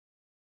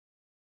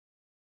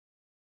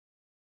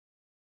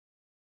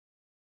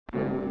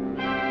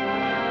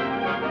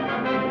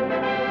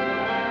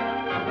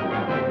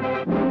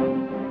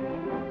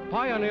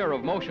pioneer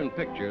of motion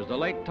pictures, the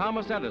late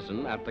Thomas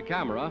Edison, at the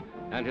camera,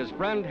 and his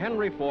friend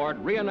Henry Ford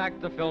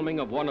reenact the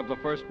filming of one of the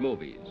first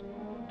movies.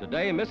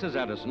 Today, Mrs.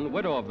 Edison,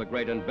 widow of the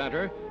great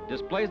inventor,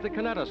 displays the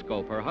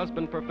kinetoscope her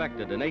husband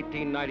perfected in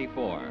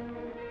 1894.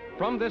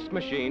 From this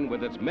machine,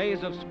 with its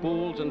maze of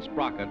spools and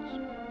sprockets,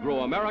 grew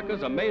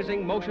America's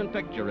amazing motion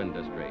picture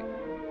industry.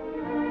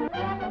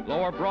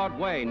 Lower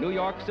Broadway, New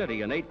York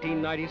City in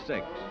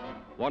 1896.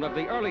 One of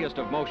the earliest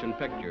of motion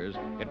pictures,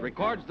 it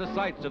records the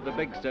sights of the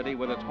big city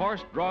with its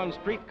horse-drawn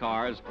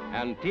streetcars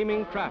and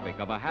teeming traffic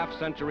of a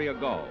half-century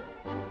ago.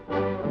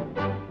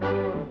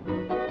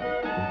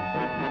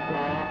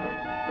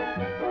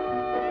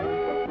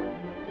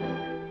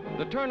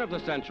 The turn of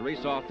the century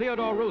saw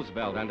Theodore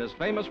Roosevelt and his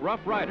famous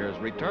Rough Riders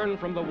return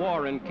from the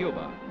war in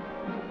Cuba.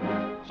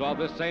 Saw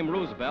this same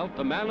Roosevelt,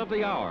 the man of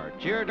the hour,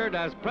 cheered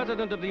as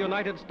President of the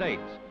United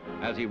States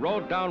as he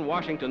rode down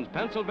Washington's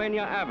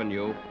Pennsylvania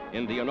Avenue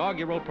in the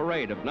inaugural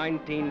parade of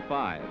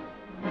 1905.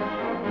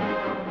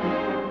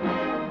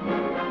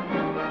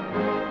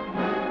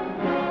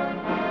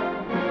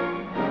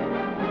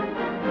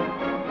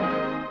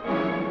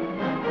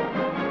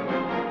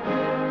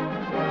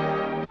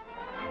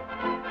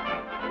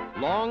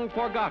 Long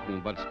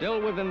forgotten, but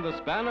still within the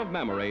span of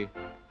memory,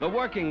 the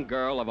working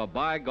girl of a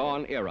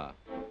bygone era.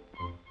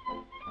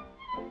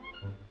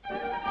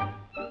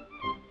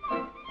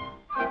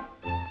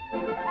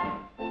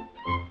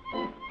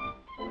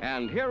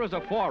 And here is a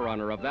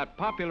forerunner of that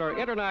popular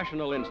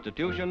international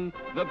institution,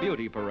 the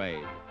beauty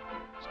parade.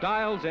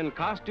 Styles in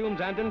costumes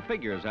and in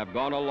figures have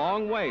gone a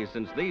long way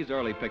since these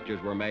early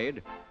pictures were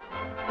made.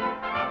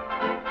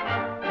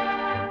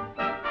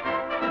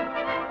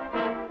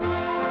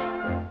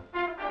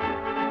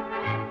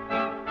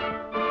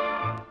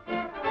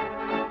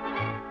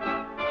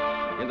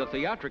 In the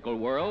theatrical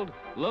world,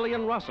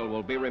 Lillian Russel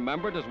will be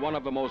remembered as one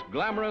of the most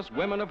glamorous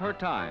women of her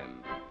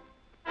time.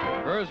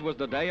 Hers was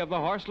the day of the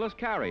horseless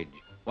carriage,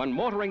 when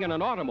motoring in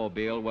an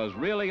automobile was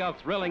really a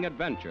thrilling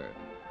adventure.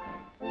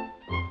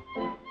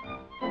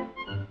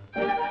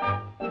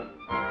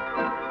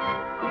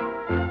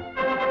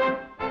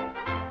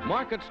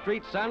 Market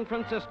Street, San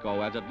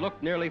Francisco, as it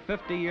looked nearly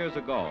 50 years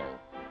ago.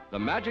 The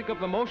magic of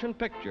the motion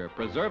picture,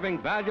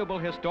 preserving valuable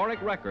historic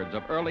records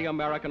of early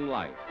American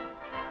life.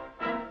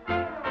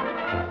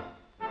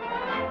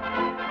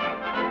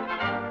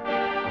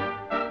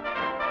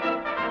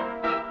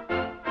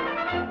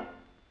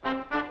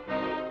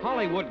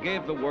 Hollywood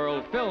gave the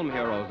world film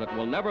heroes that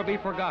will never be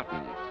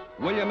forgotten.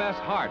 William S.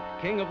 Hart,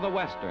 king of the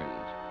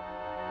westerns.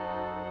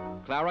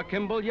 Clara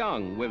Kimball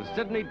Young with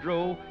Sidney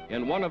Drew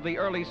in one of the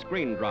early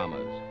screen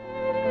dramas.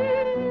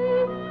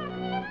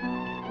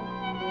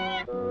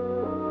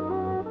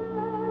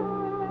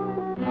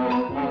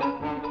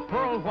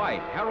 Pearl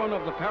White, heroine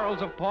of The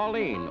Perils of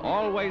Pauline,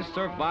 always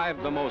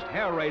survived the most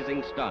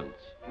hair-raising stunts.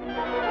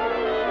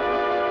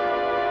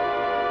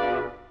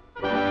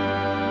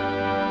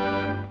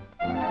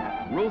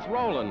 Ruth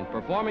Roland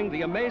performing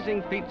the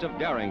amazing feats of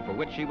daring for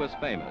which she was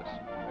famous.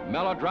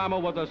 Melodrama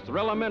with a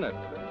thrill a minute.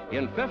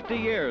 In 50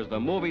 years, the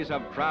movies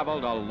have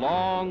traveled a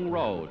long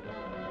road.